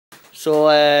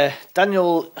So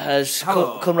Daniel has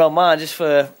come round mine just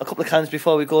for a couple of cans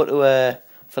before we go to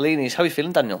Fellini's. How are you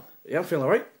feeling, Daniel? Yeah, I'm feeling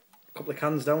alright. A couple of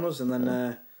cans down us and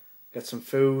then get some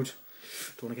food.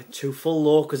 Don't want to get too full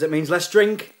though, because it means less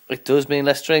drink. It does mean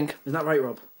less drink. Isn't that right,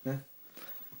 Rob? Yeah.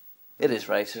 It is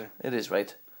right. Yeah. It is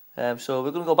right. So we're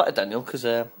going to go back to Daniel because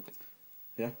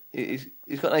yeah, he's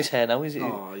got nice hair now.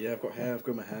 Oh yeah, I've got hair. I've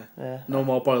got my hair. Yeah. No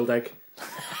more boiled egg.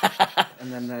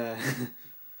 And then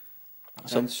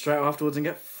so straight afterwards and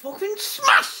get fucking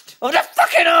smashed. Oh, the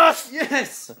fucking ass!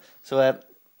 Yes. So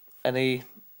any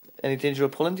danger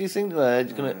of pulling? Do you think? Are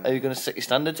you gonna set your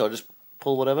standards or just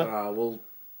pull whatever? Well,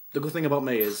 the good thing about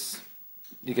me is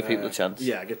you give people a chance.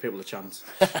 Yeah, I give people a chance.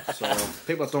 So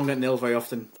people that don't get nailed very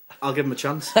often, I'll give them a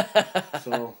chance.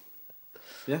 So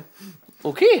yeah.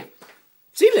 Okay.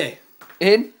 Chile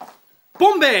in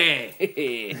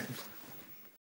Bombay.